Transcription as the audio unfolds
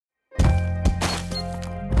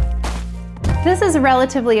This is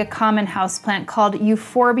relatively a common houseplant called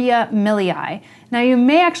Euphorbia milii. Now you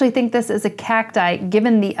may actually think this is a cacti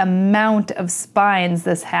given the amount of spines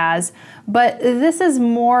this has, but this is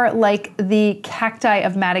more like the cacti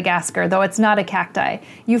of Madagascar, though it's not a cacti.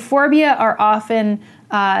 Euphorbia are often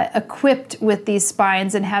equipped with these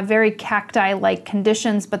spines and have very cacti-like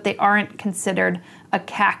conditions, but they aren't considered a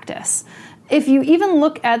cactus. If you even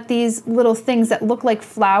look at these little things that look like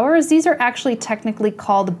flowers, these are actually technically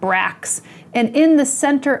called bracts. And in the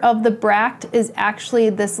center of the bract is actually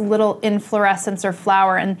this little inflorescence or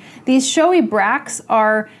flower. And these showy bracts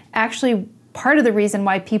are actually part of the reason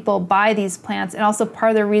why people buy these plants, and also part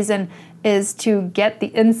of the reason is to get the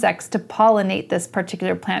insects to pollinate this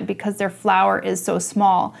particular plant because their flower is so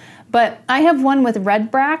small. But I have one with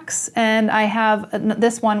red bracts and I have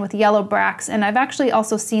this one with yellow bracts, and I've actually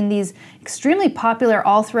also seen these extremely popular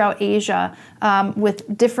all throughout Asia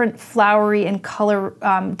with different flowery and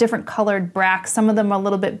different colored bracts. Some of them are a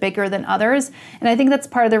little bit bigger than others, and I think that's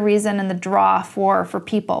part of the reason and the draw for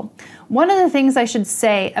people. One of the things I should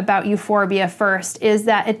say about Euphorbia first is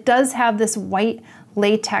that it does have this white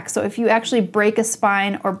latex. So if you actually break a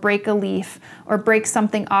spine or break a leaf or break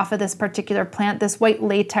something off of this particular plant, this white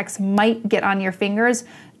latex might get on your fingers.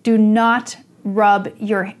 Do not rub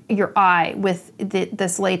your eye with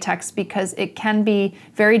this latex because it can be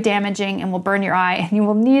very damaging and will burn your eye and you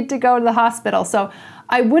will need to go to the hospital. So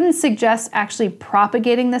I wouldn't suggest actually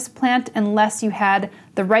propagating this plant unless you had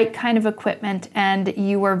the right kind of equipment and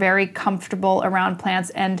you were very comfortable around plants.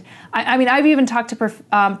 And I mean, I've even talked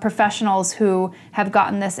to professionals who have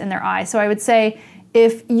gotten this in their eye. So I would say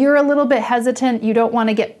if you're a little bit hesitant, you don't want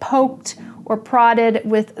to get poked or prodded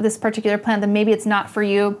with this particular plant, then maybe it's not for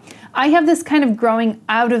you. I have this kind of growing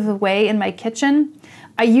out of the way in my kitchen.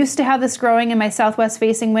 I used to have this growing in my southwest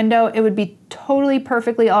facing window. It would be totally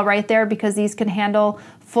perfectly all right there because these can handle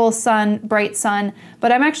full sun, bright sun,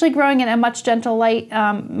 but I'm actually growing in a much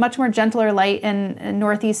more gentler light in a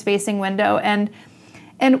northeast facing window. And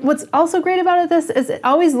what's also great about this is it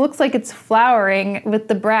always looks like it's flowering with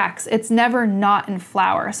the bracts. It's never not in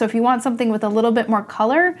flower. So if you want something with a little bit more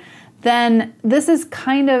color, then this is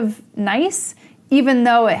kind of nice, even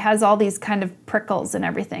though it has all these kind of prickles and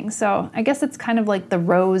everything. So I guess it's kind of like the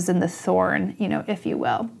rose and the thorn, you know, if you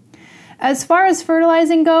will. As far as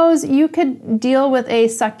fertilizing goes, you could deal with a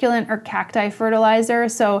succulent or cacti fertilizer.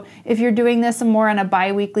 So if you're doing this more on a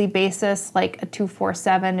bi-weekly basis, like a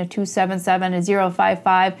 247, a 277, a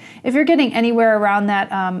 055, if you're getting anywhere around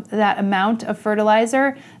that amount of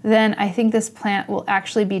fertilizer, then I think this plant will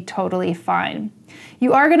actually be totally fine.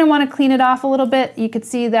 You are going to want to clean it off a little bit. You could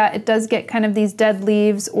see that it does get kind of these dead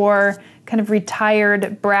leaves or kind of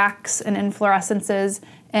retired bracts and inflorescences,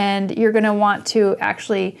 and you're going to want to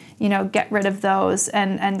actually, you know, get rid of those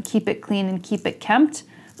and keep it clean and keep it kempt.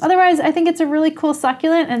 Otherwise, I think it's a really cool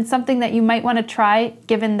succulent and something that you might want to try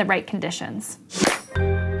given the right conditions.